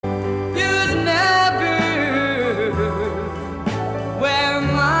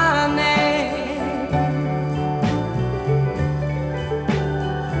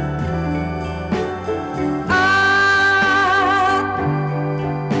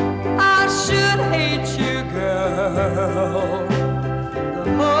world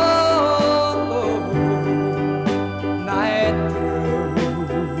the whole night through.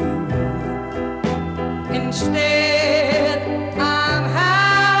 Instead, I'm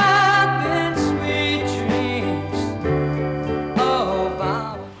having sweet dreams of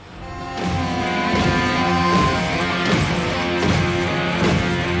our.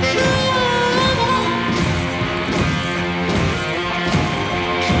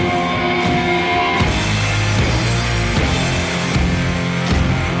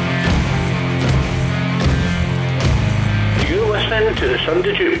 Listening to the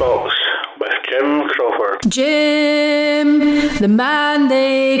Sunday Jukebox with Jim Crawford. Jim, the man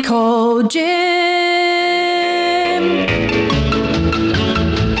they call Jim.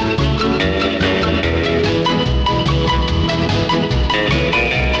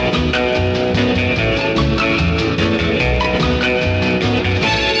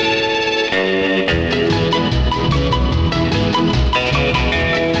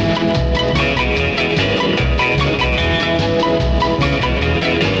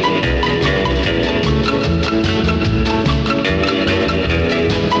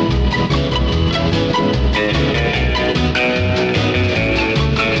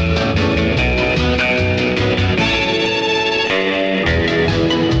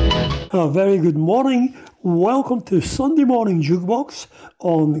 A very good morning. Welcome to Sunday Morning Jukebox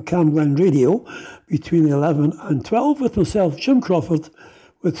on Camglen Radio between 11 and 12 with myself, Jim Crawford,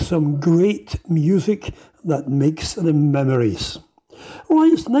 with some great music that makes the memories.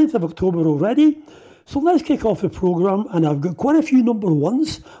 Right, it's 9th of October already, so let's kick off the programme, and I've got quite a few number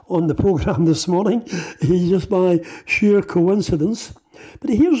ones on the programme this morning, just by sheer coincidence. But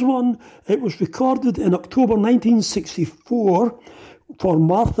here's one. It was recorded in October 1964 for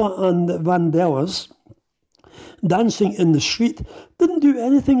Martha and Vandellas, Dancing in the Street. Didn't do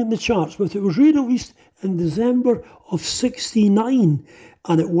anything in the charts, but it was re-released in December of 69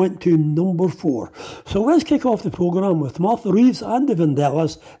 and it went to number 4. So let's kick off the programme with Martha Reeves and the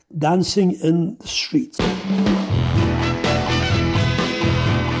Vandellas, Dancing in the Street.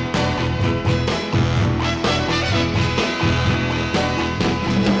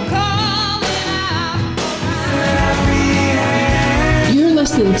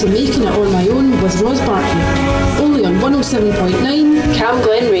 Listening to Making It On My Own with Ros Barton, only on 107.9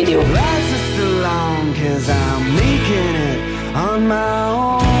 Camglen Radio. That's just along, 'cause I'm making it on my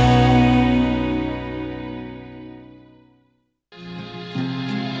own.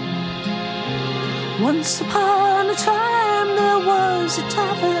 Once upon a time there was a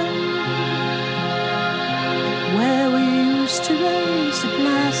tavern where we used to raise a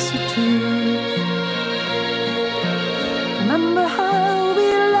glass or two. Remember how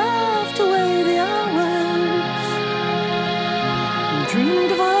away the hours and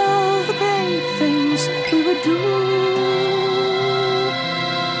dreamed of all the great things we would do.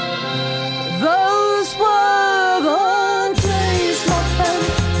 Those were the days, my friend.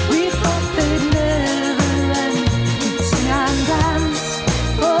 We thought they'd never end. We'd sing and dance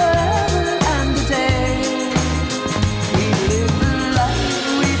forever and a day. We'd live the life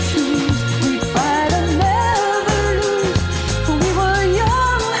we choose. We'd fight and never lose. For we were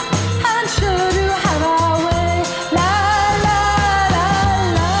young, sure to have our way. La la la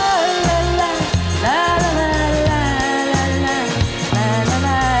la la la la la la la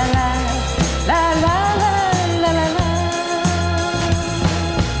la la la la la.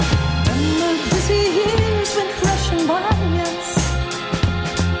 And the busy years went rushing by us.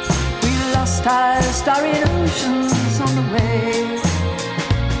 We lost our starry oceans on the way.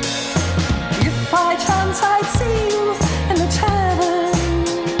 If by chance I'd see you in the tavern,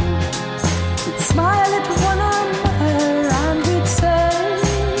 smile at one another and we'd say,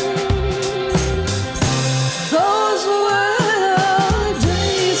 those were the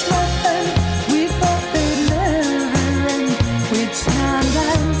days, my friend. We thought they'd never end. We'd sing and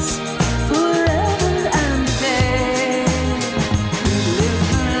dance forever and a day. We'd live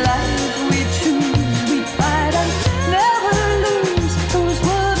the life we choose. We'd fight and never lose. Those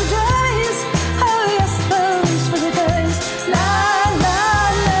were the days, oh yes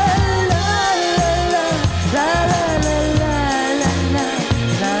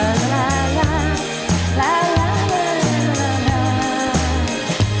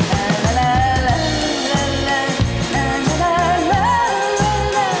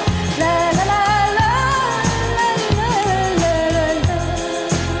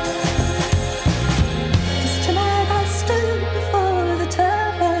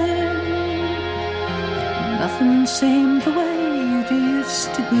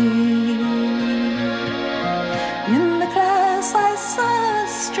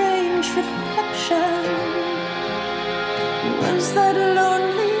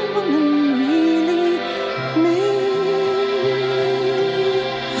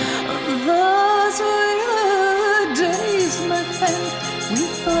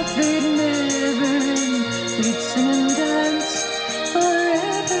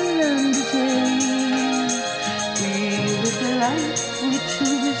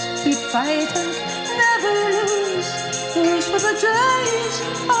fight and never lose. Those were the days,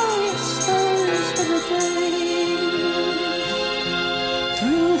 oh yes, those were the days.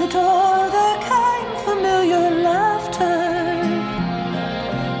 Through the door there came familiar laughter.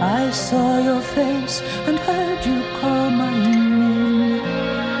 I saw your face and heard you call my name.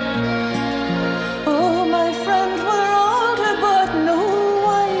 Oh, my friend, we're older but no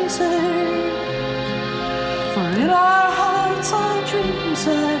wiser. For in our hearts our dreams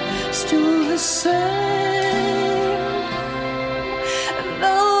are still the same.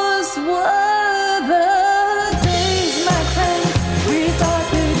 Those were the days, my friend, we thought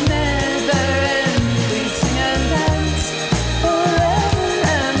we'd never end. We'd sing and dance forever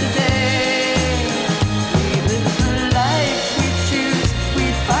and a day. We live the life we choose, we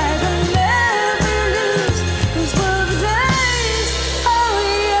fight and never lose. Those were the days, oh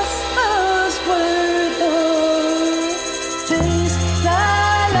yes, those were the days. La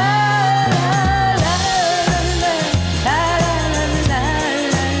la la la la la la la la la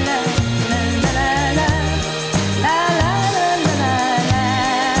la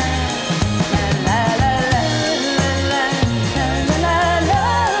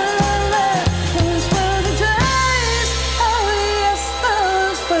those were the days, oh yes,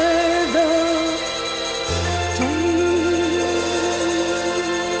 those were the days.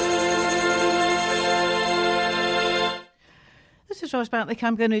 This is Ross Bentley,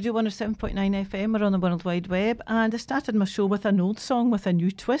 Camglen Radio 107.9 FM. We're on the World Wide Web, and I started my show with an old song with a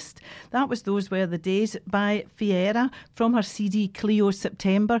new twist. That was Those Were the Days by Fiera from her CD Cleo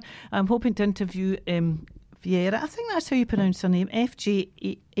September. I'm hoping to interview Fiera. I think that's how you pronounce her name,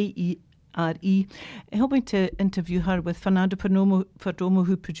 F-J-A-E-R-E. Hoping to interview her with Fernando Perdomo,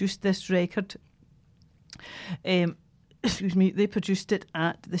 who produced this record. Excuse me, they produced it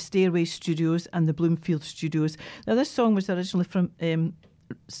at the Stairway Studios and the Bloomfield Studios. Now, this song was originally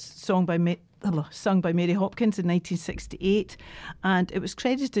sung by Mary Hopkins in 1968, and it was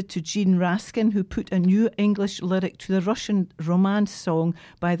credited to Gene Raskin, who put a new English lyric to the Russian romance song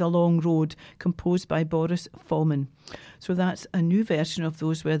By the Long Road, composed by Boris Fomin. So that's a new version of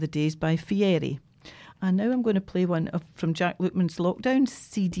Those Were the Days by Fieri. And now I'm going to play one from Jack Lukeman's Lockdown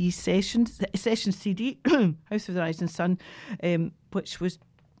session CD, House of the Rising Sun, which was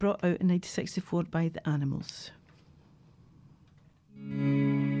brought out in 1964 by the Animals.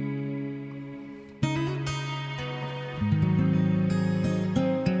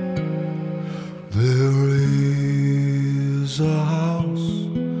 There is a house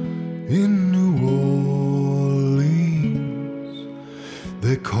in New Orleans.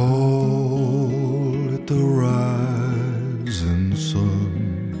 They call it the Rising Sun,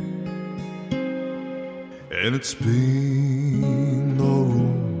 and it's been the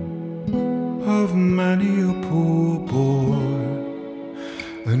room of many a poor boy.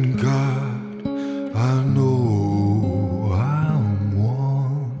 And God, I know I'm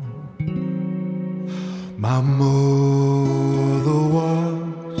one. My mother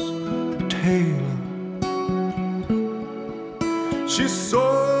was a tailor. She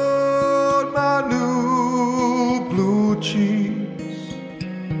sewed my new blue jeans.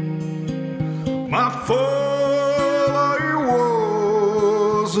 My father, he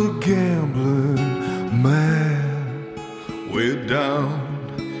was a gambling man way down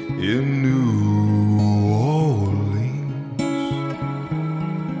in New Orleans.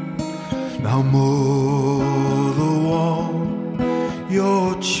 Now mother, want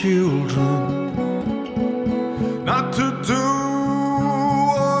your children not to do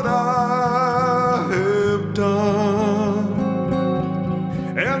what I have done,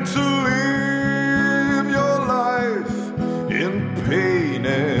 and to live your life in pain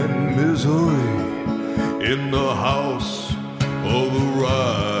and misery in the house of the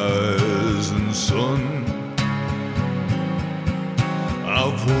rising sun.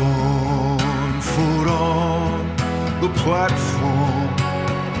 I've one foot on the platform,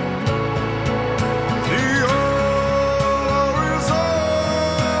 the other is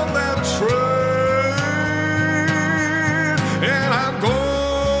on that train, and I'm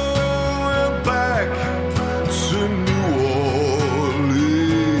going back to New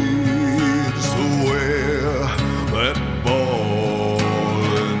Orleans to wear that ball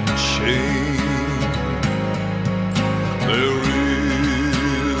and chain. There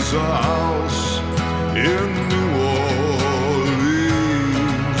is a house in New Orleans.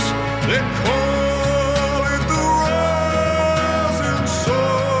 They call it the Rising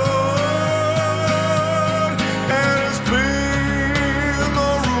Sun, and it's been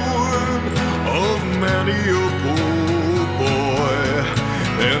the ruin of many a poor boy.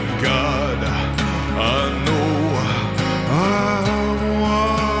 And God, I know I'm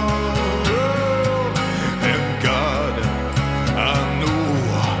one.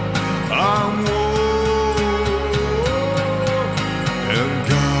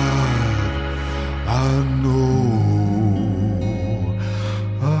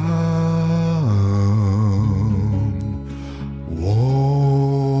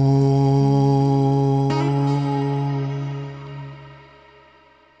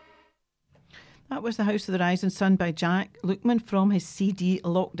 was The House of the Rising Sun by Jack Lukeman from his CD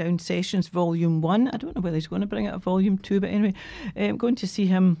Lockdown Sessions Volume 1. I don't know whether he's going to bring out a Volume 2, but anyway, I'm going to see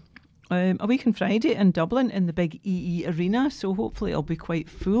him a week on Friday in Dublin in the big EE Arena, so hopefully it'll be quite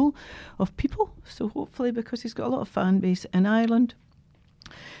full of people. So hopefully, because he's got a lot of fan base in Ireland.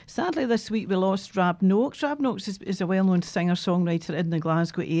 Sadly, this week we lost Rab Noakes. Rab Noakes is a well-known singer-songwriter in the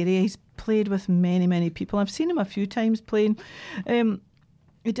Glasgow area. He's played with many, many people. I've seen him a few times playing.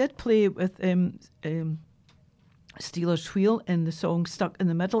 He did play with Steelers Wheel in the song Stuck in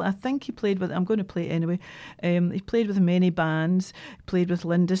the Middle. I think he played with, I'm going to play it anyway, he played with many bands. He played with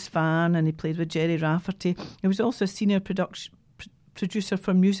Lindis Fan and he played with Jerry Rafferty. He was also a senior producer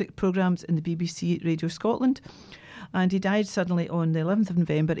for music programmes in the BBC Radio Scotland. And he died suddenly on the 11th of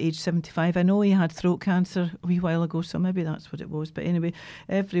November, aged 75. I know he had throat cancer a wee while ago, so maybe that's what it was. But anyway,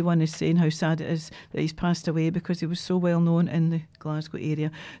 everyone is saying how sad it is that he's passed away because he was so well known in the Glasgow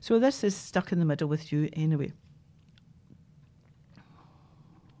area. So this is Stuck in the Middle with you anyway.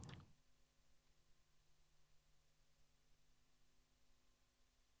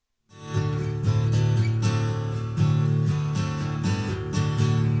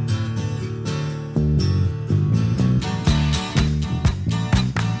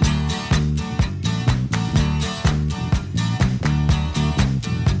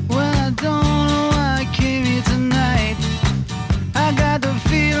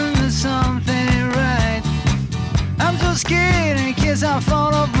 Scared in case I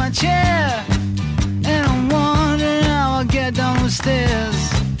fall off my chair, and I'm wondering how I'll get down the stairs.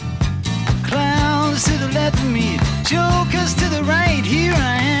 Clowns to the left of me, jokers to the right. Here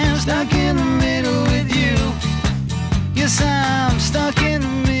I am, stuck in the middle with you. Yes, I'm stuck in the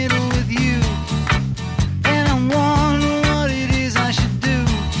middle with you, and I'm wondering what it is I should do.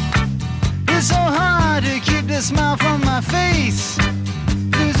 It's so hard to keep the smile from my face.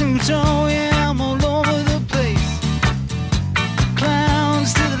 Losing control, yeah, I'm all over the place.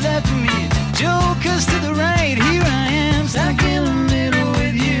 Clowns to the left of me, jokers to the right. Here I am, stuck in the middle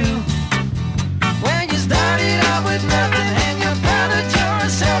with you. When you started out with nothing and you found that you're a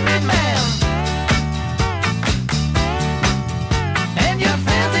self-made man, and your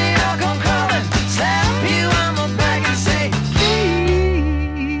friends they all come calling, slap you on the back and say,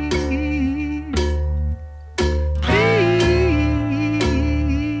 please,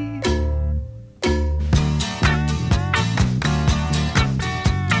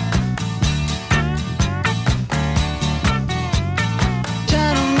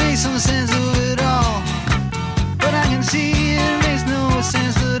 some sense of it all, but I can see it makes no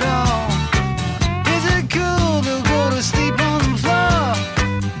sense at all. Is it cool to go to sleep on the floor?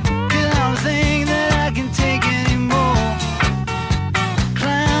 'Cause I don't think that I can take anymore.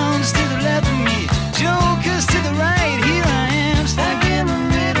 Clowns to the left of me, jokers to the right. Here I am, stuck in the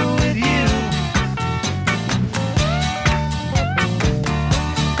middle with you.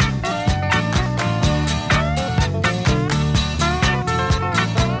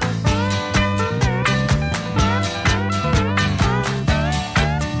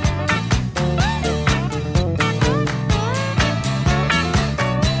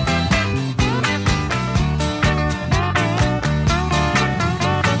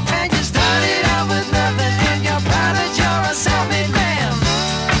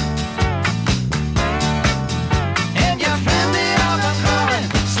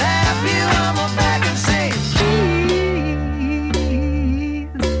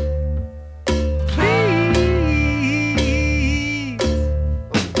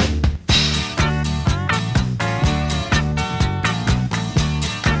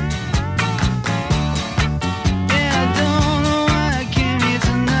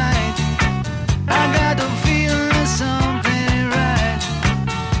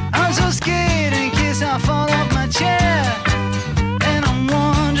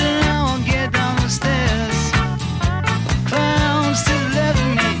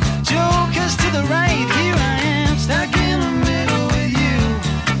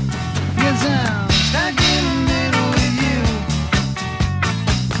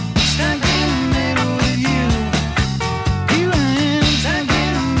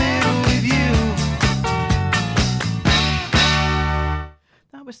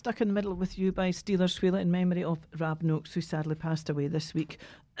 Stuck in the Middle with You by Steelers Wheel in memory of Rab Noakes, who sadly passed away this week.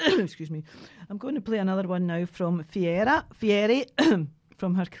 Excuse me. I'm going to play another one now from Fieri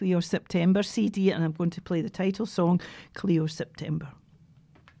from her Cleo September CD, and I'm going to play the title song, Cleo September.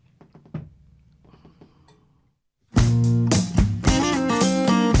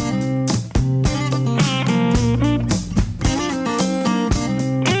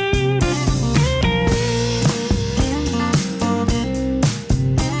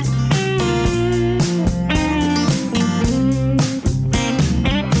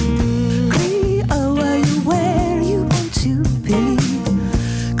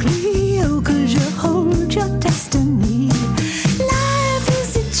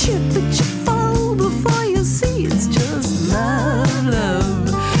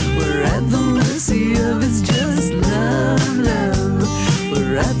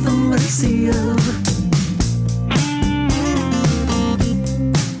 we're at the mercy of.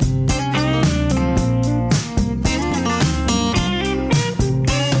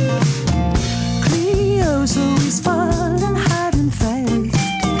 Cleo's always falling hard and fast.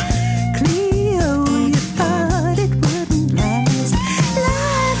 Cleo, you thought it wouldn't last.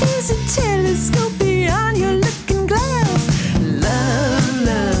 Life is a telescope beyond your looking glass. Love,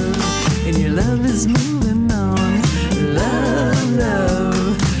 love, and your love is moving on. Love,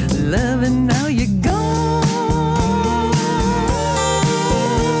 love, love, and now you're gone.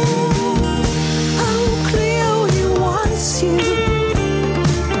 Oh, Cleo, he wants you.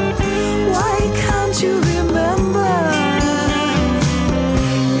 Why can't you remember?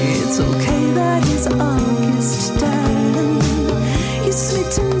 It's okay that he's August, darling. He's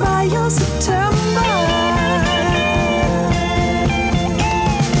smitten by your September.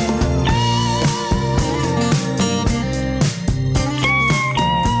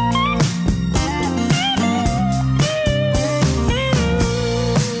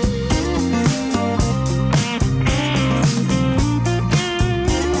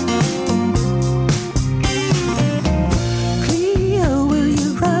 Cleo, will you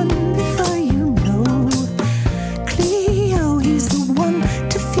run before you know? Cleo, he's the one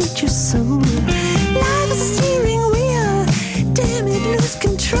to feed your soul. Life is a steering wheel, damn it, lose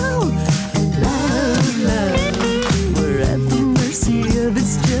control. Love, love, we're at the mercy of.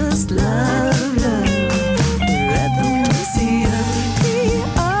 It's just love, love, we're at the mercy of. Cleo,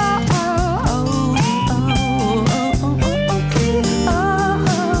 oh, oh, oh, oh, oh, oh, Cleo, oh,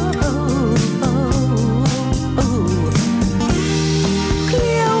 oh, oh, oh, oh.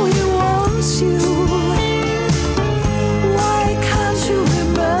 Cleo, he wants you. Why can't you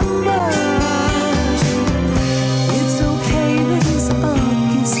remember? It's okay that he's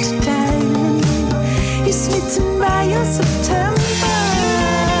August, darling. He's smitten by your September.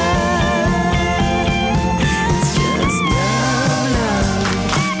 It's just love, love.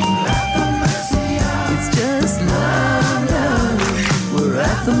 It's just love, love. We're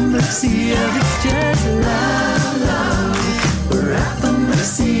at the mercy of. It's just love, love. We're at the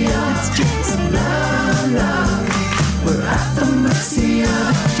mercy of. It's just love, love. We're at the mercy of.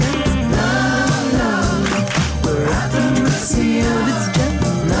 It's just love, love. We're at the mercy of. It's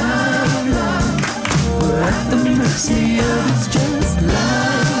just love, love. We're at the mercy of. It's just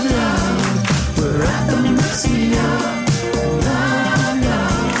love, love. We're at the mercy of. Love,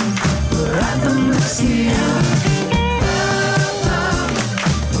 love. We're at the mercy of. Love, love.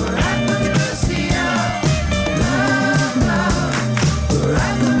 We're at the mercy of. Love, love. We're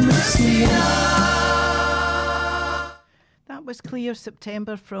at the mercy of. That was Clear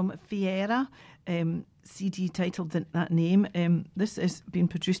September from Fiera, CD titled that name. This is being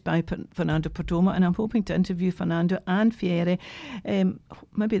produced by Fernando Perdomo, and I'm hoping to interview Fernando and Fiera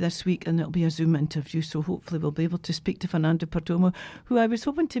maybe this week, and it'll be a Zoom interview, so hopefully we'll be able to speak to Fernando Perdomo, who I was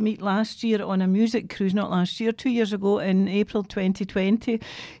hoping to meet last year on a music cruise, not last year, 2 years ago in April 2020.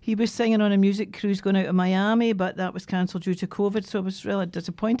 He was singing on a music cruise going out of Miami, but that was cancelled due to COVID, so I was really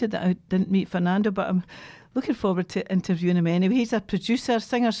disappointed that I didn't meet Fernando, but I'm looking forward to interviewing him anyway. He's a producer,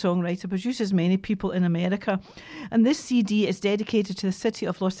 singer-songwriter, produces many people in America. And this CD is dedicated to the city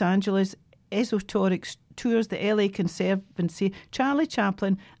of Los Angeles, Esoteric Tours, the LA Conservancy, Charlie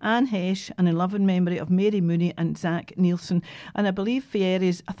Chaplin, Anne Hesh, and in loving memory of Mary Mooney and Zach Nielsen. And I believe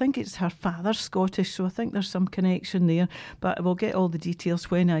Fiera's, I think it's her father's Scottish, so I think there's some connection there. But we'll get all the details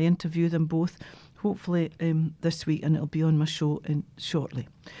when I interview them both, hopefully this week, and it'll be on my show shortly.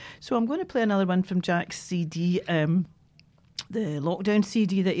 So I'm going to play another one from Jack's CD, the lockdown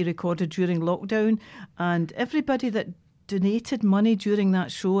CD that he recorded during lockdown, and everybody that donated money during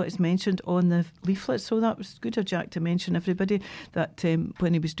that show is mentioned on the leaflet, so that was good of Jack to mention everybody that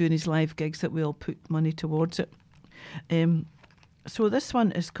when he was doing his live gigs that we all put money towards it. So this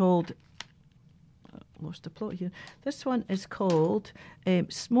one is called, lost the plot here. This one is called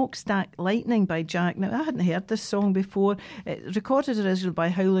Smokestack Lightning by Jack. Now, I hadn't heard this song before. Recorded originally by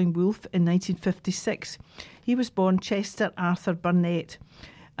Howling Wolf in 1956. He was born Chester Arthur Burnett.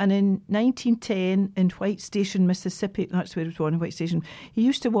 And in 1910, in White Station, Mississippi, that's where he was born, in White Station, he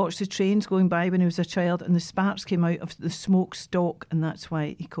used to watch the trains going by when he was a child, and the sparks came out of the smokestack, and that's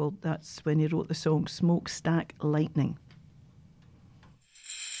when he wrote the song Smokestack Lightning.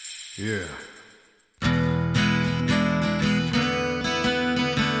 Yeah.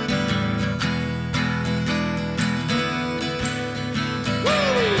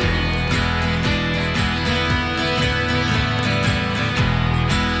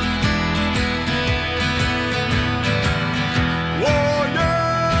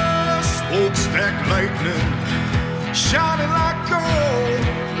 Smokestack lightning, shining like gold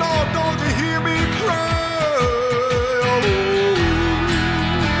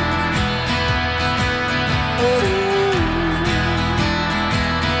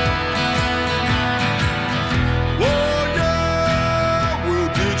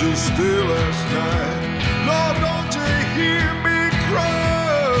you stay last night? Lord, don't you hear me cry?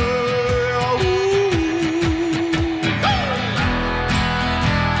 Ooh.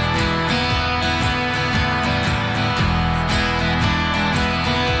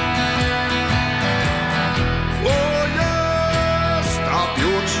 Oh yeah, stop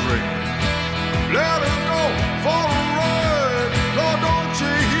your train. Let her go for a ride. Lord, don't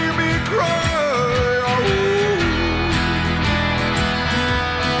you hear me cry?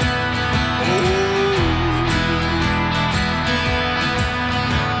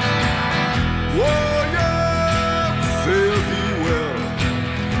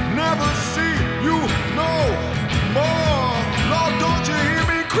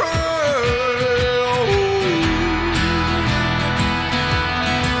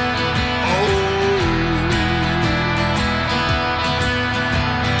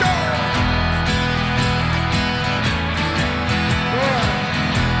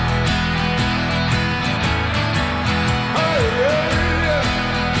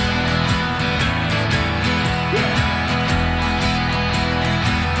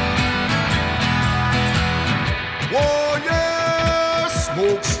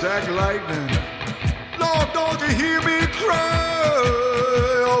 Smokestack lightning, Lord, don't you hear me cry?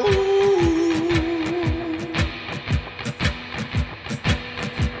 Oh,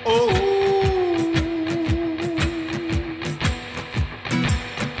 oh.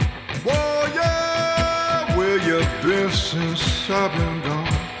 Oh yeah, where you been since I've been gone?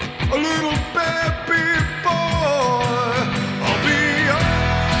 A little baby boy, I'll be oh.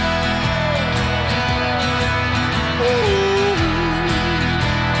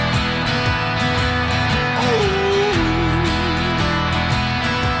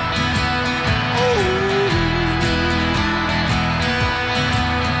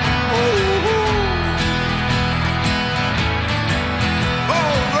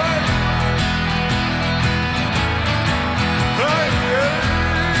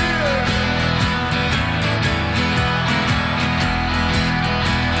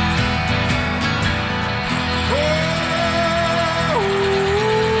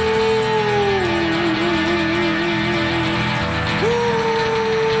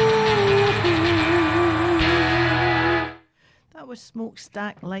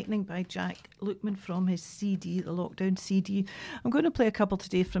 Smokestack Lightning by Jack Lookman from his CD, the Lockdown CD. I'm going to play a couple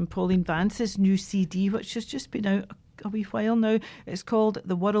today from Pauline Vance's new CD, which has just been out a wee while now. It's called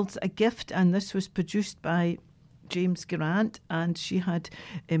The World's a Gift, and this was produced by James Grant, and she had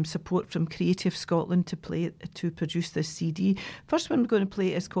support from Creative Scotland to produce this CD. First one I'm going to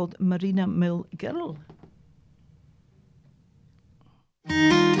play is called Marina Mill Girl.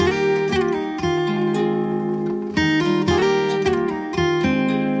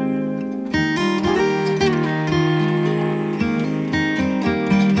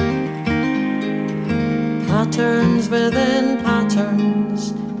 Patterns within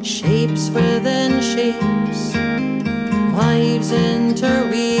patterns, shapes within shapes, lives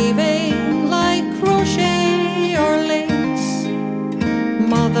interweaving like crochet or lace,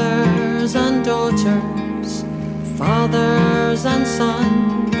 mothers and daughters, fathers and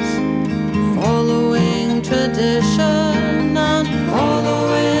sons, following tradition and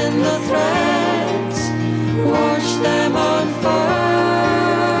following the threads, watch them unfurl.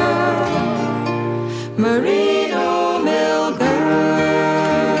 Merino Mill Girl,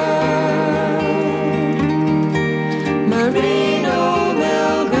 Merino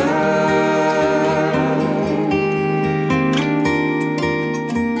Mill Girl.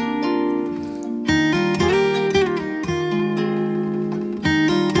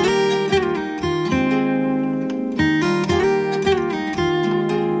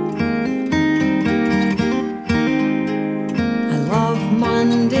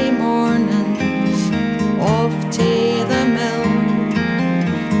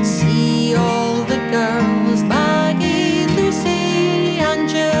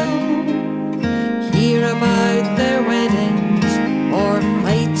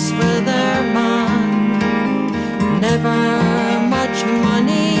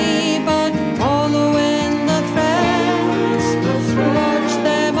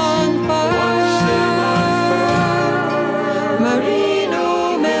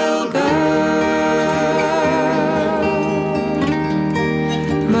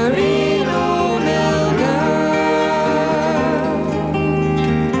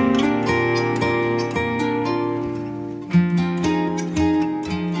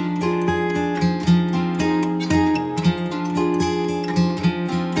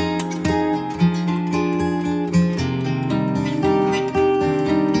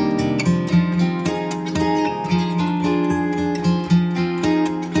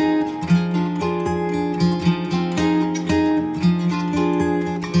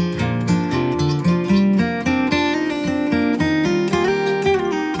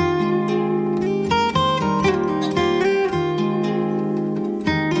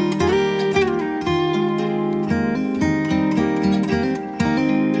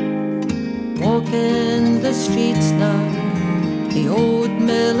 Marina, the old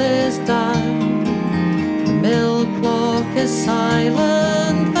mill is down. The mill clock is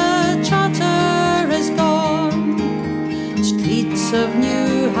silent, the chatter is gone. Streets of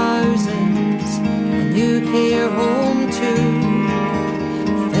new houses, a new care home too,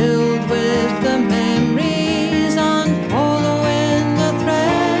 filled with the memories and following the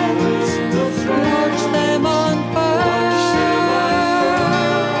threads, watch them unfurl.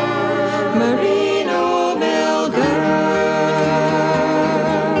 Merino mill girl,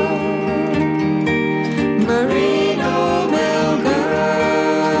 Merino mill girl,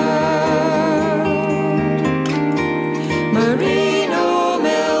 Merino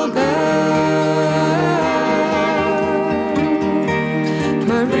mill girl,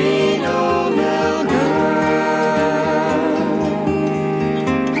 Merino mill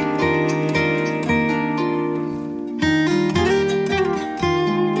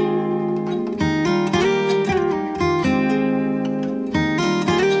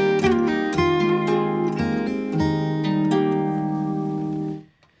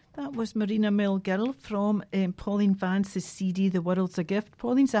That was Marina Mill Girl from Pauline Vance's CD, The World's a Gift.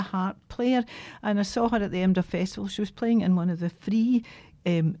 Pauline's a harp player, and I saw her at the Edinburgh Festival. She was playing in one of the free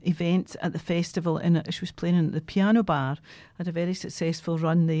events at the festival, and she was playing in the piano bar. Had a very successful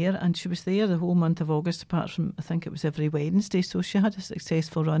run there, and she was there the whole month of August, apart from I think it was every Wednesday. So she had a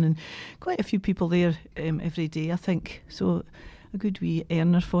successful run, and quite a few people there every day, I think. So a good wee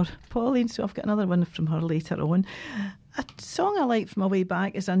earner for Pauline. So I've got another one from her later on. A song I like from a way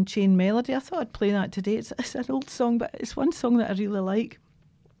back is Unchained Melody. I thought I'd play that today. It's an old song, but it's one song that I really like.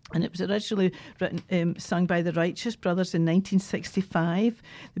 And it was originally written, sung by the Righteous Brothers in 1965.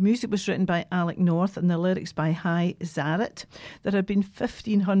 The music was written by Alec North and the lyrics by Hy Zarrett. There have been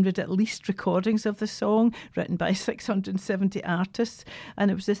 1,500 at least recordings of the song, written by 670 artists.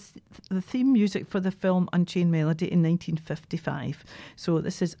 And it was the theme music for the film Unchained Melody in 1955. So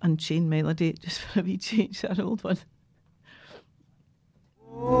this is Unchained Melody, just for a wee change, that old one.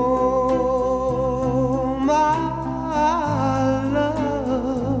 Oh, my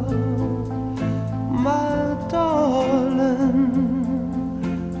love, my darling,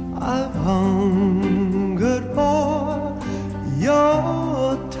 I've hungered for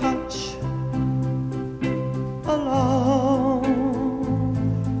your touch a long,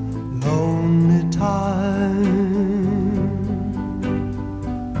 lonely time.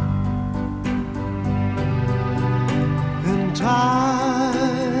 In time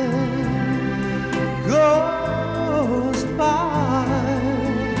goes by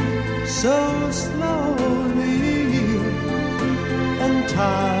so slowly, and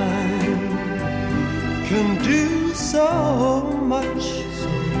time can do so much.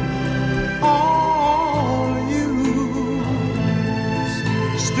 All you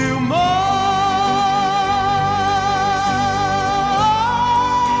still more.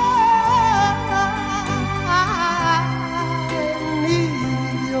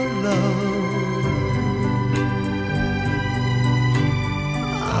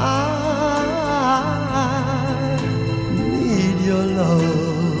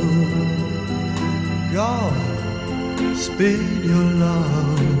 Speed your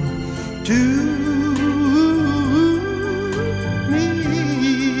love to me.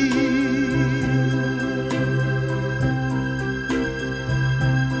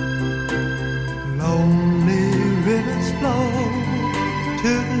 Lonely rivers flow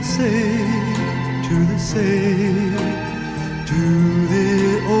to the sea, to the sea, to the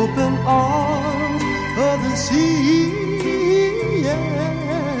open arms of the sea. Yeah.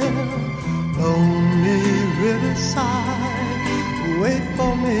 Lonely riverside, wait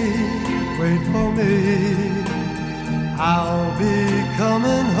for me, wait for me. I'll be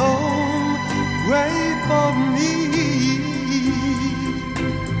coming home, wait for me.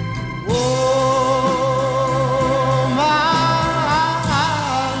 Oh, my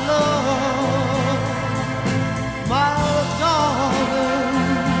love, my darling,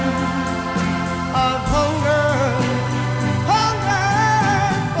 I've hungered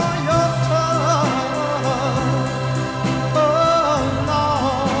for your touch. Oh, Lord,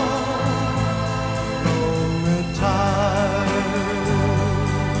 lonely time.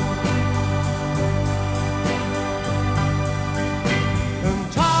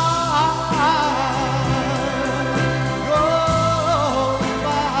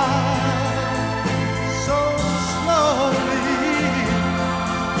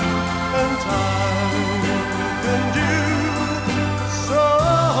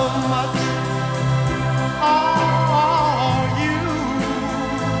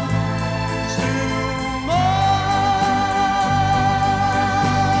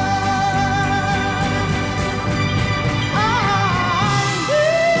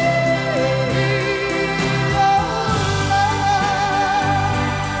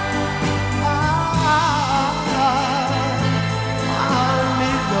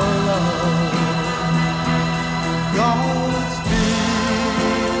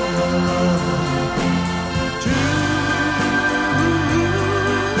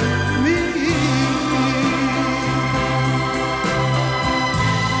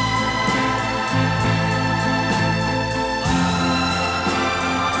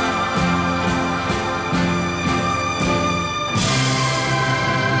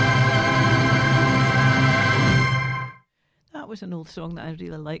 was an old song that I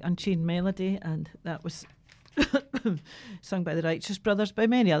really like, Unchained Melody, and that was sung by the Righteous Brothers, by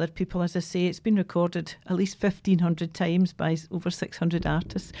many other people. As I say, it's been recorded at least 1,500 times by over 600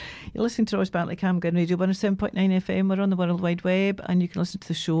 artists. You're listening to Ross Bartley Camglen Radio 107.9 FM. We're on the World Wide Web, and you can listen to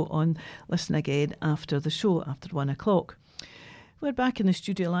the show on Listen Again after the show, after 1 o'clock. We're back in the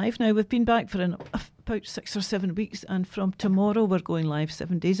studio live now. We've been back for about 6 or 7 weeks, and from tomorrow we're going live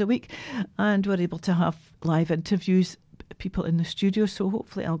 7 days a week, and we're able to have live interviews, people in the studio, so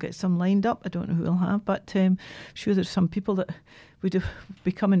hopefully I'll get some lined up. I don't know who I'll have, but I'm sure there's some people that would have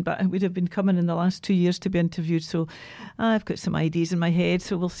been coming in the last 2 years to be interviewed, so I've got some ideas in my head,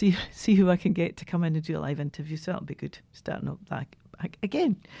 so we'll see who I can get to come in and do a live interview, so that'll be good, starting up back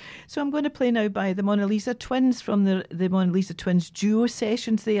again. So I'm going to play now by the Mona Lisa Twins from the Mona Lisa Twins duo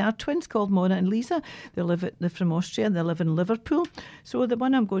sessions. They are twins called Mona and Lisa. They're from Austria and they live in Liverpool. So the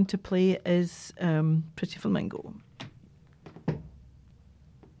one I'm going to play is Pretty Flamingo.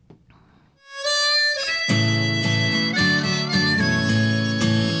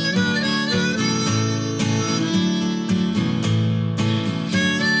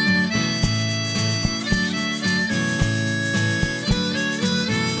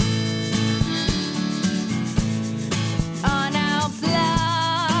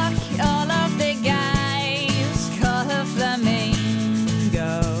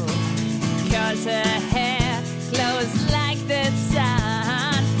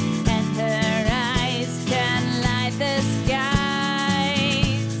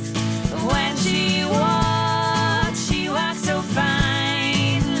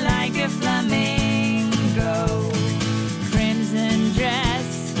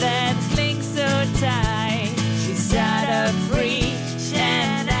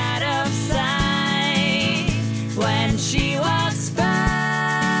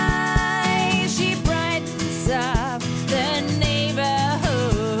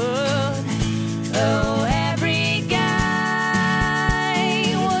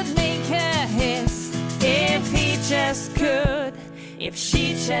 If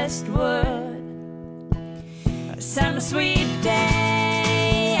she just would. Some sweet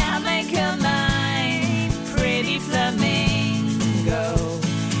day I'll make her mine, pretty flamingo.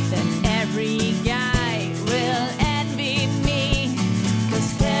 Then every guy will envy me,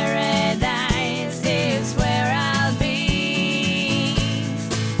 'cause paradise is where I'll be.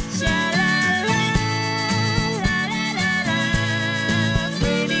 Sha-la-la, la-la-la-la,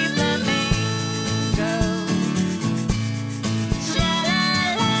 pretty flamingo.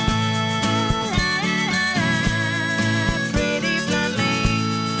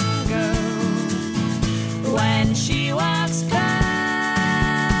 She walks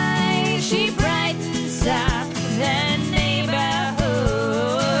by, she brightens up the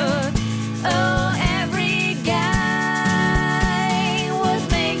neighborhood. Oh, every guy would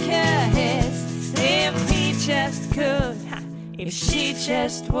make her his if he just could, if she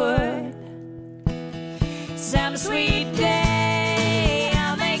just would. Some sweet day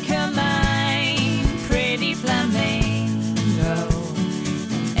I'll make her mine, pretty flamingo.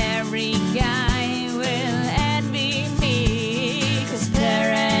 Every guy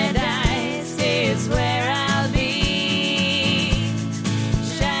where I'll be.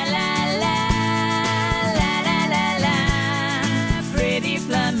 Sha-la-la, la-la-la-la, pretty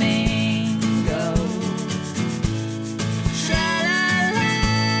flamingo. Sha-la-la,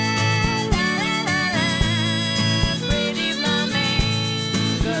 la-la-la-la, pretty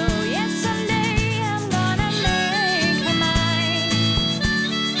flamingo. Yes, someday I'm gonna make her mine.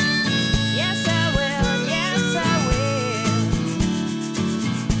 Yes, I will, yes, I will.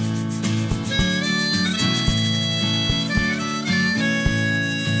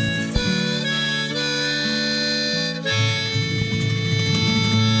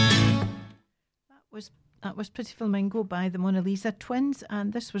 That was Pretty Flamingo by the Mona Lisa Twins,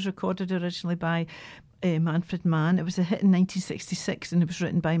 and this was recorded originally by Manfred Mann. It was a hit in 1966 and it was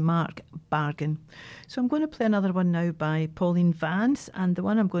written by Mark Bargan. So I'm going to play another one now by Pauline Vance, and the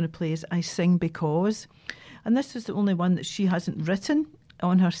one I'm going to play is I Sing Because. And this is the only one that she hasn't written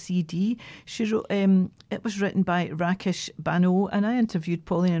on her CD. She wrote, it was written by Rakesh Bano, and I interviewed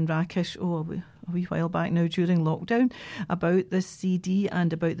Pauline and Rakesh a wee while back now during lockdown about this CD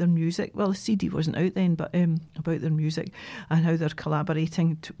and about their music. Well, the CD wasn't out then, but about their music and how they're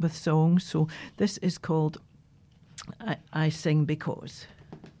collaborating with songs. So this is called I Sing Because.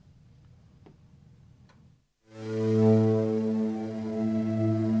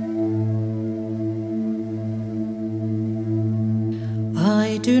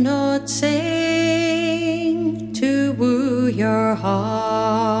 I do not sing to woo your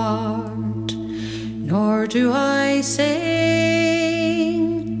heart, nor do I sing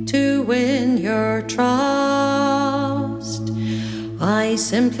trust. I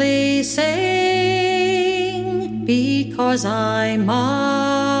simply sing because I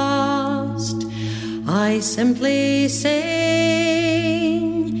must. I simply sing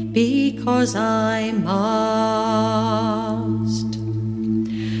because I must.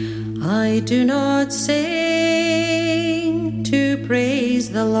 I do not sing to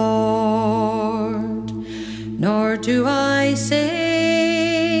praise the Lord, nor do I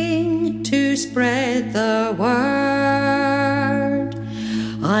sing to spread the word.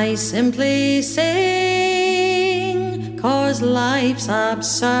 I simply sing 'cause life's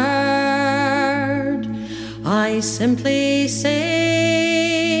absurd. I simply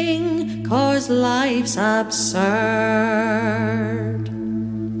sing 'cause life's absurd.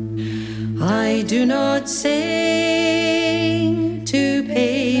 I do not sing to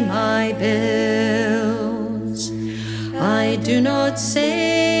pay my bills. I do not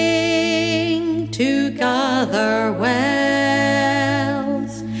sing to gather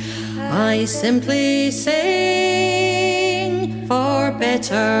wealth. I simply sing for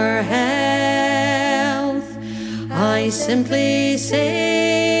better health. I simply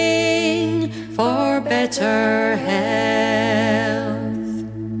sing for better health.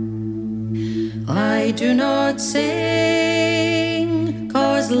 I do not sing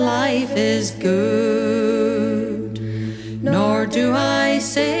 'cause life is good, nor do I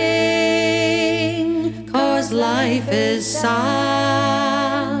sing 'cause life is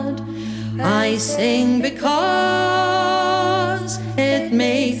sad. I sing because it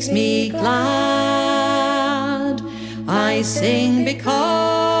makes me glad. I sing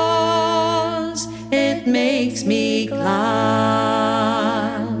because it makes me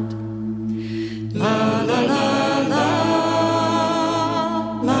glad. La la la la,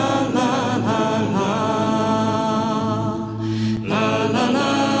 la la la la, la la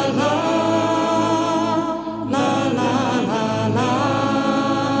la la, la la la la, la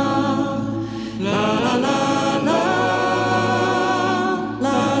la la la,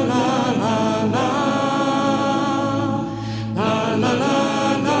 la la la la, la la la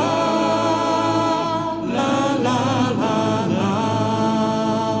la, la la la la.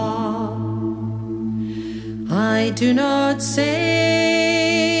 I do not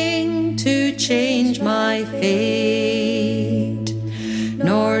sing to change my fate,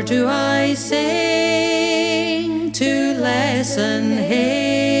 nor do I sing to lessen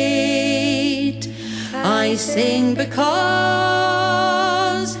hate. I sing because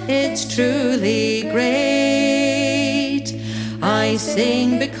it's truly great. I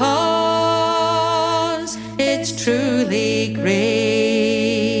sing because it's truly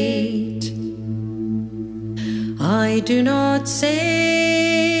great. I do not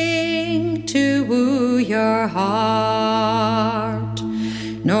sing to woo your heart,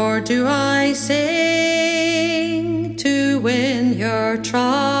 nor do I sing to win your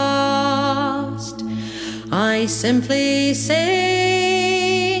trust. I simply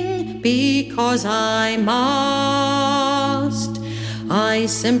sing because I must. I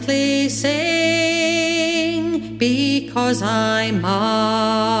simply sing because I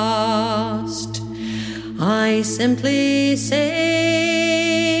must. I simply sing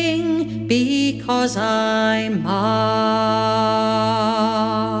because I must.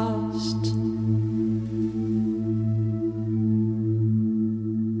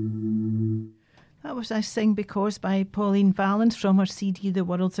 That was I Sing Because by Pauline Valance from her CD The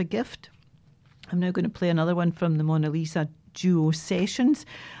World's a Gift. I'm now going to play another one from the Mona Lisa Duo Sessions,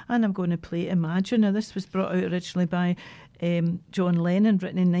 and I'm going to play Imagine. Now this was brought out originally by John Lennon,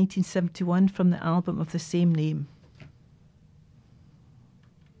 written in 1971 from the album of the same name.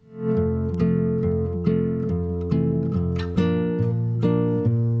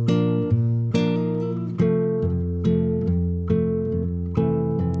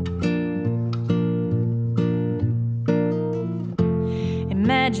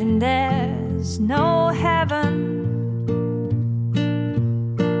 Imagine there's no heaven.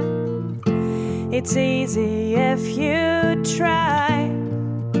 It's easy if you try.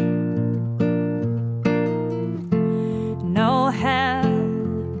 No hell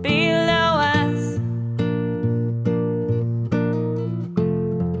below us,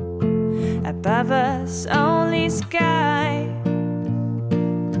 above us only sky.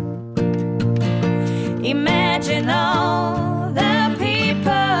 Imagine all the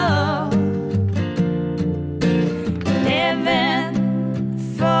people living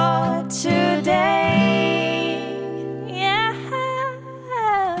for today. Yeah.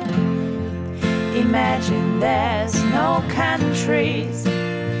 Imagine there's no countries.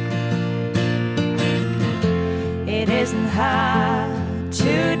 It isn't hard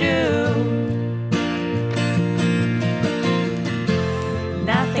to do.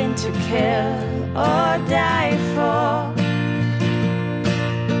 kill or die for,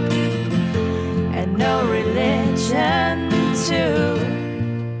 and no religion too.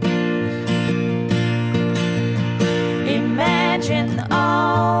 Imagine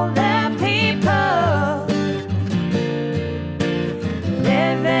all the people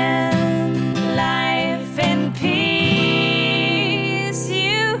living life in peace.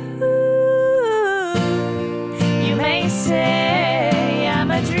 You may say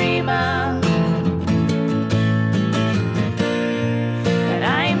I'm a dreamer, but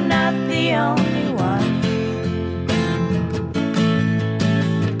I'm not the only one.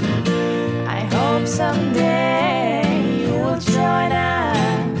 I hope someday you'll join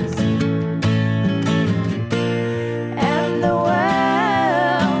us, and the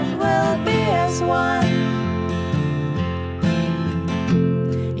world will be as one.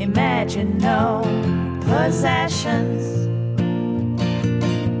 Imagine no possessions.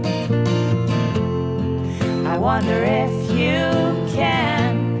 I wonder if you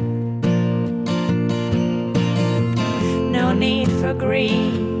can. No need for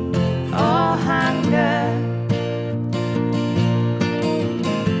greed or hunger.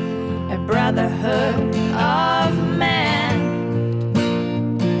 A brotherhood of men.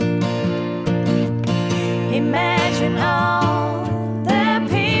 Imagine all the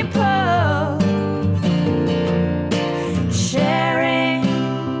people sharing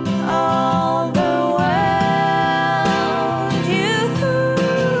all the world.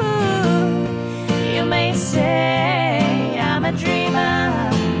 You may say I'm a dreamer,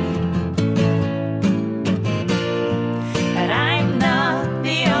 but I'm not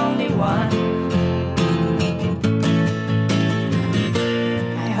the only one.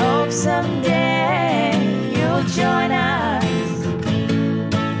 I hope someday you'll join us,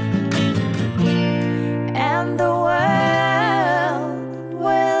 and the world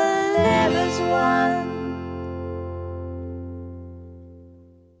will live as one.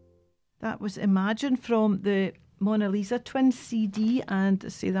 That was Imagine from the Mona Lisa Twins CD,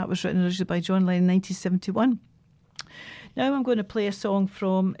 and say that was written originally by John Lennon in 1971. Now I'm going to play a song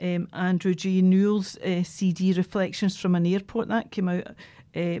from Andrew G. Newell's CD Reflections from an Airport. That came out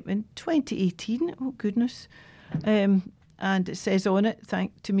in 2018. Oh goodness. And it says on it,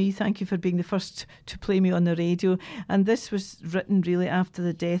 thank you for being the first to play me on the radio. And this was written really after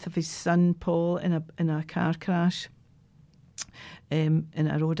the death of his son Paul in a car crash, in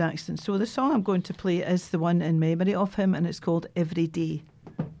a road accident. So the song I'm going to play is the one in memory of him, and it's called Every Day.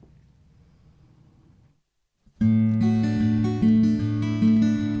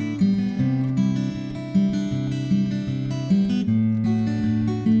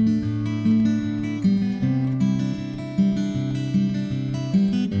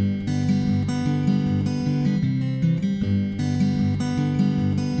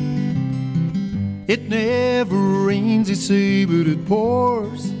 It never rains, they say, but it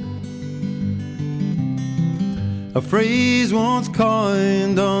pours. A phrase once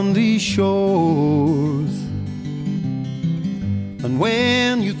coined on these shores. And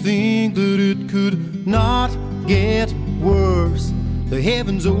when you think that it could not get worse, the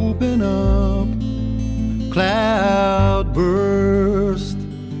heavens open up, cloud burst.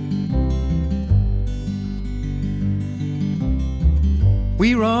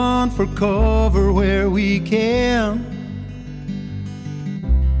 We run for cover where we can,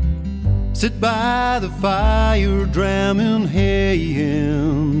 sit by the fire, dram in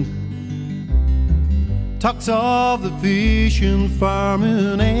hand. Talks of the fishing,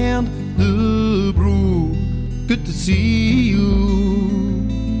 farming, and the brew. Good to see you,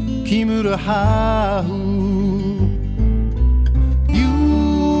 Kimura Hahu.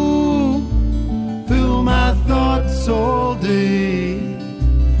 You fill my thoughts all day.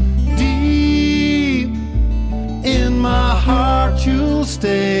 Deep in my heart you'll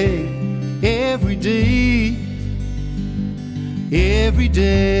stay. Every day, every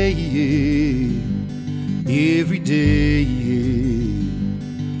day, every day,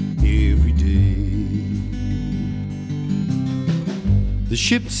 every day. The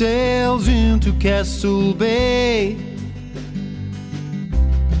ship sails into Castle Bay.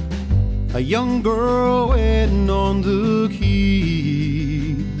 A young girl waiting on the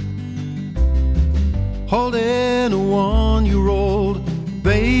quay, holding a 1-year-old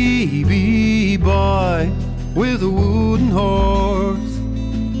baby boy with a wooden horse,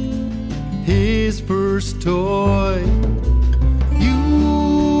 his first toy.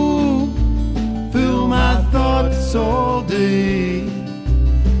 You fill my thoughts all day.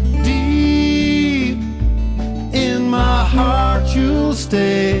 Deep in my heart you'll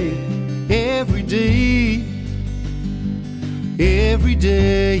stay. Every day, every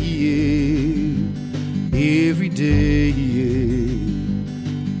day.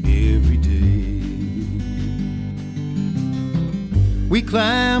 We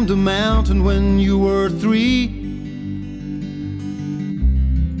climbed a mountain when you were 3.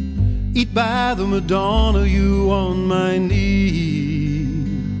 Eat by the Madonna, you on my knee.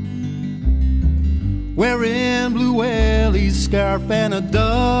 Wearing blue wellies, scarf and a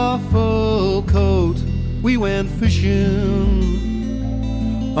duffel coat. We went fishing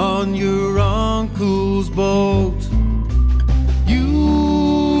on your uncle's boat.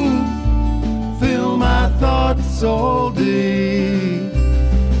 You fill my thoughts all day.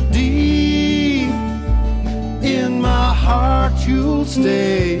 Deep in my heart you'll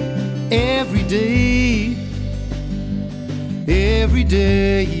stay. Every day, every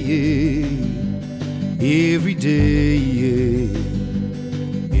day, every day,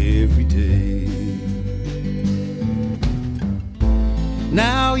 every day.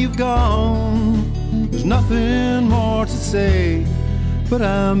 Now you've gone, there's nothing more to say, but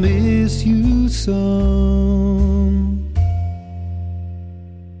I miss you some.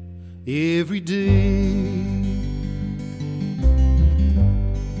 Every day.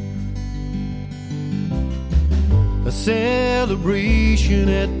 A celebration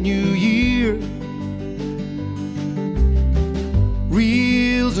at New Year.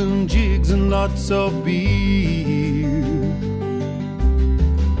 Reels and jigs and lots of beer.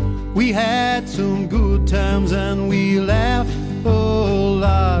 We had some good times and we laughed a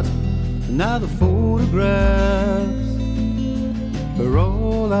lot. And now the photographs are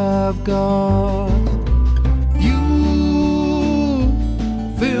all I've got. You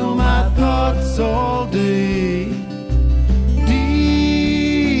fill my thoughts all day.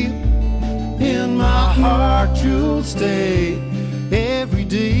 Deep in my heart you'll stay. Every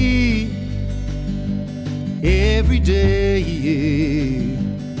day, every day,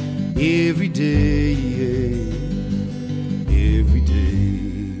 every day, every day.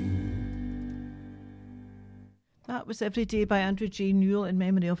 That was Every Day by Andrew J. Newell in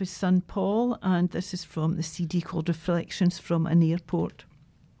memory of his son Paul, and this is from the CD called Reflections from an Airport.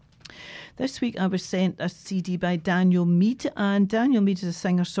 This week I was sent a CD by Daniel Mead, and Daniel Mead is a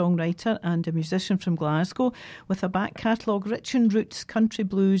singer-songwriter and a musician from Glasgow with a back catalogue rich in roots, country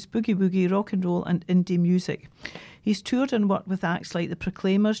blues, boogie-woogie, rock and roll and indie music. He's toured and worked with acts like the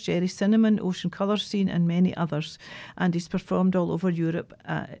Proclaimers, Jerry Cinnamon, Ocean Colour Scene and many others, and he's performed all over Europe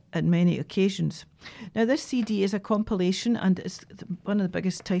at many occasions. Now this CD is a compilation, and it's one of the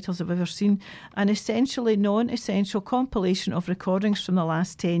biggest titles I've ever seen, an essentially non-essential compilation of recordings from the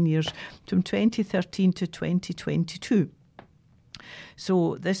last 10 years, from 2013 to 2022.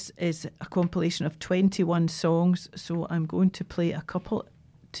 So this is a compilation of 21 songs, so I'm going to play a couple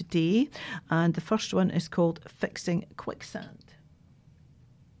today, and the first one is called Fixing Quicksand.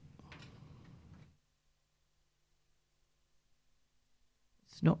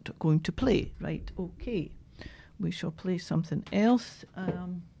 It's not going to play, right? Okay, we shall play something else.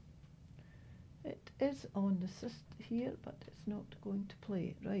 It is on the system here, but it's not going to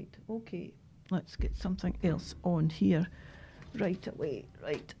play, right? Okay, let's get something else on here right away.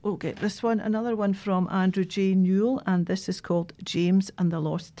 Right, we'll get this one, another one from Andrew J. Newell, and this is called James and the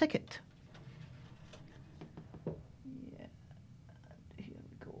Lost Ticket. Yeah, and here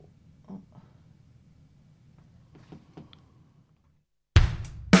we go. Oh.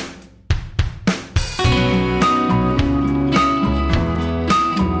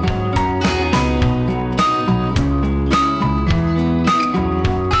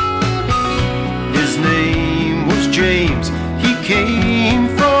 His name was James. He came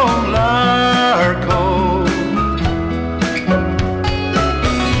from Larco.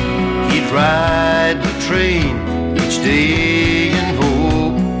 He'd ride the train each day in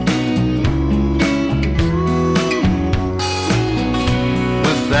hope.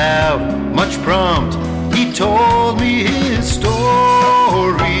 Without much prompt, he told me his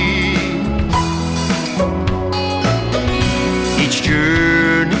story. Each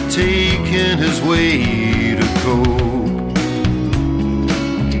journey taking his way to cope.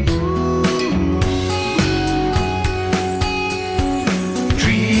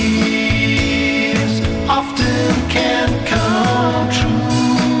 Often can come true.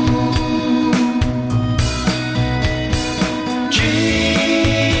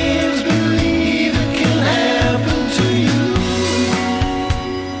 James, believe it can happen to you.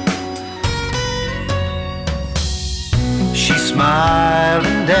 She smiled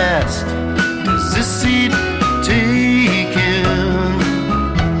and asked, is this seat taken?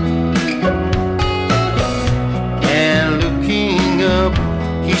 And looking up,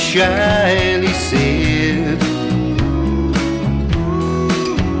 he shyly said,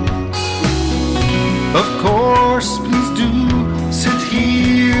 of course, please do sit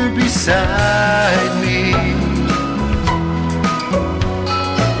here beside me.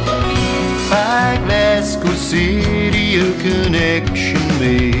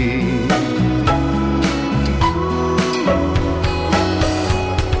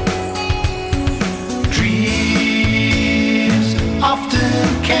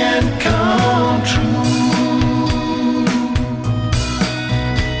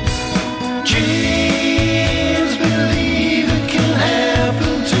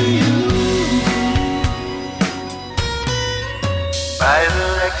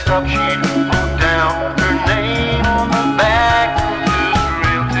 up, she'd put down her name on the back of his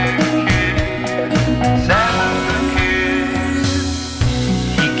rail ticket. Santa kiss.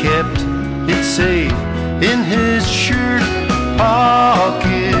 He kept it safe in his shirt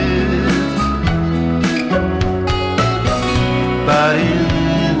pocket, but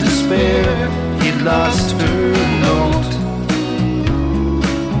in despair he'd lost her note.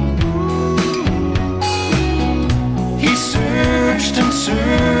 He searched and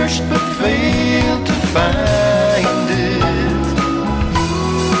searched but failed to find it.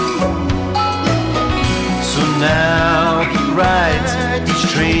 So now he rides each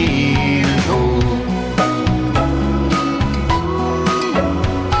train home.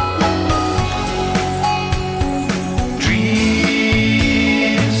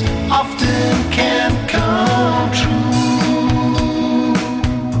 Often can come true.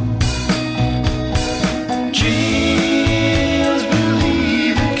 Just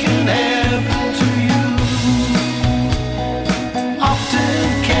believe it can happen to you. Often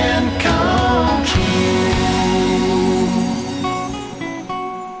can come true.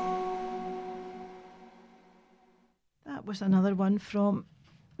 That was another one from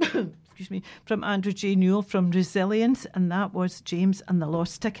excuse me, from Andrew J. Newell from Resilience, and that was James and the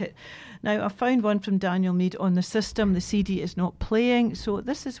Lost Ticket. Now, I found one from Daniel Mead on the system. The CD is not playing, so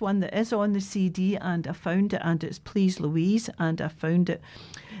this is one that is on the CD, and I found it, and it's Please Louise, and I found it.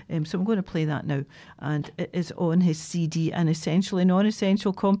 So I'm going to play that now, and it is on his CD, an essential and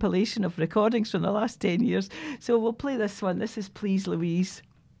non-essential compilation of recordings from the last 10 years. So we'll play this one. This is Please Louise.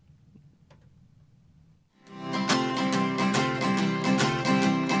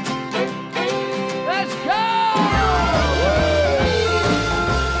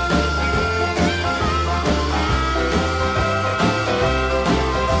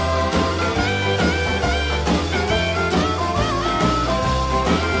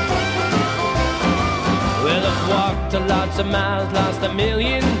 Lots of miles, lost a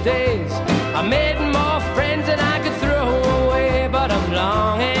million days. I made more friends than I could throw away, but I'm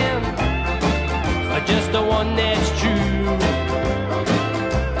longing for just the one that's true.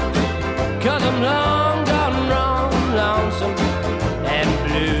 'Cause I'm long gone wrong, lonesome and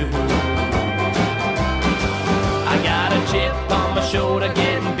blue. I got a chip on my shoulder,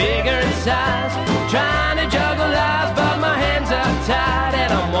 getting bigger in size, trying to juggle lives, but my hands are tied,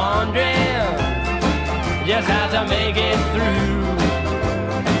 and I'm wondering just how to make it through.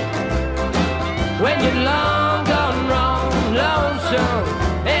 When you're long gone wrong, lonesome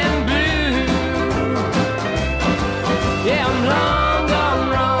and blue. Yeah, I'm long gone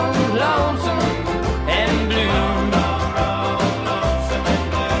wrong, lonesome and blue.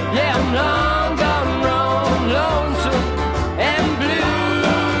 Yeah, I'm long gone wrong, lonesome and blue.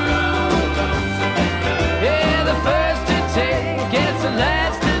 Yeah, the first to take gets the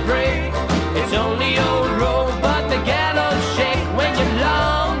last to break. It's only old road, but the gallows shake when you're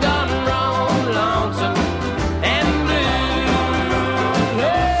long gone wrong, lonesome and blue.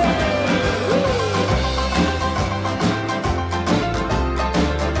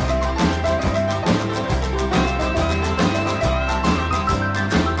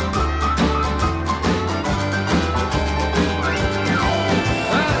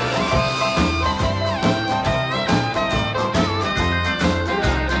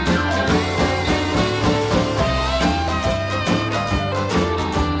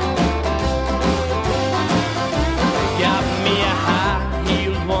 Got me a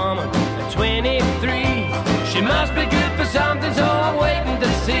high-heeled woman at 23. She must be good for something, so I'm waiting to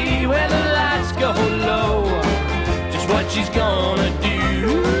see where the lights go low. Just what she's gonna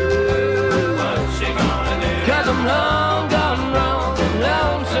do. What's she gonna do? 'Cause I'm long gone wrong,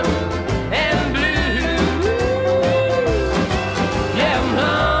 lonesome and blue. Yeah, I'm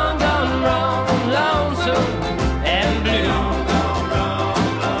long gone wrong, lonesome and blue.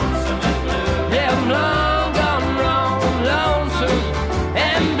 Yeah, I'm long gone wrong, lonesome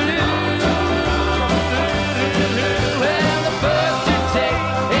and blue.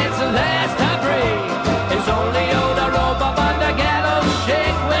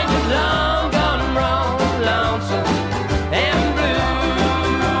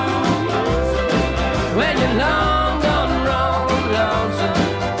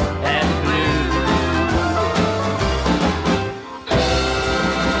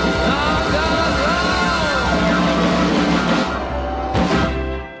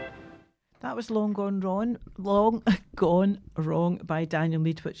 That was Long Gone Wrong by Daniel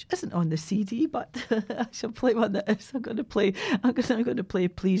Mead, which isn't on the CD, but I shall play one that is. I'm going to play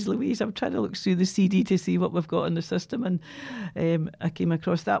Please Louise. I'm trying to look through the CD to see what we've got in the system, and I came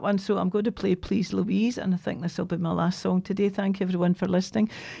across that one. So I'm going to play Please Louise, and I think this will be my last song today. Thank you everyone for listening.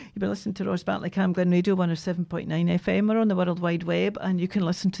 You've been listening to Ross Bartley, Cam Glen Radio 107.9 FM, or on the World Wide Web, and you can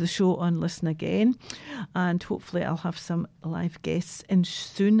listen to the show on Listen Again, and hopefully I'll have some live guests in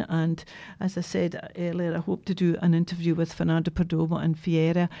soon. And as I said earlier, I hope to do an interview with Fernando Perdomo and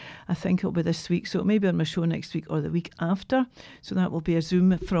Fiera. I think it'll be this week, so it may be on my show next week or the week after. So that will be a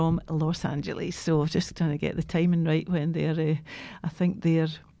Zoom from Los Angeles. So just trying to get the timing right when they're, I think they're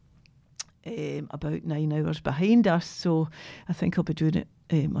about 9 hours behind us. So I think I'll be doing it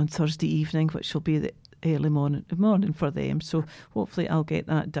on Thursday evening, which will be the early morning for them. So hopefully I'll get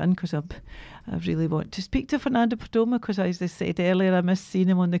that done, because I really want to speak to Fernando Perdomo, because as I said earlier, I missed seeing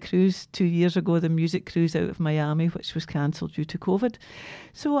him on the cruise 2 years ago, the music cruise out of Miami, which was cancelled due to COVID.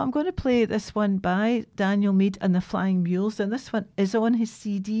 So I'm going to play this one by Daniel Mead and the Flying Mules, and this one is on his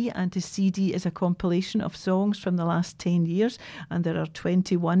CD, and his CD is a compilation of songs from the last 10 years, and there are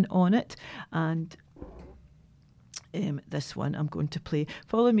 21 on it. And this one I'm going to play.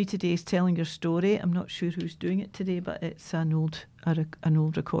 Follow Me Today is Telling Your Story. I'm not sure who's doing it today, but it's an old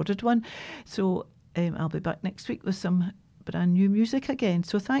recorded one. So I'll be back next week with some brand new music again.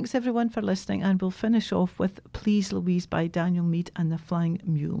 So thanks everyone for listening, and we'll finish off with Please Louise by Daniel Mead and the Flying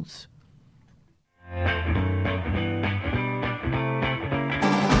Mules.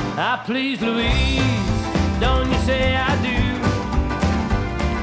 Please Louise, don't you say I do.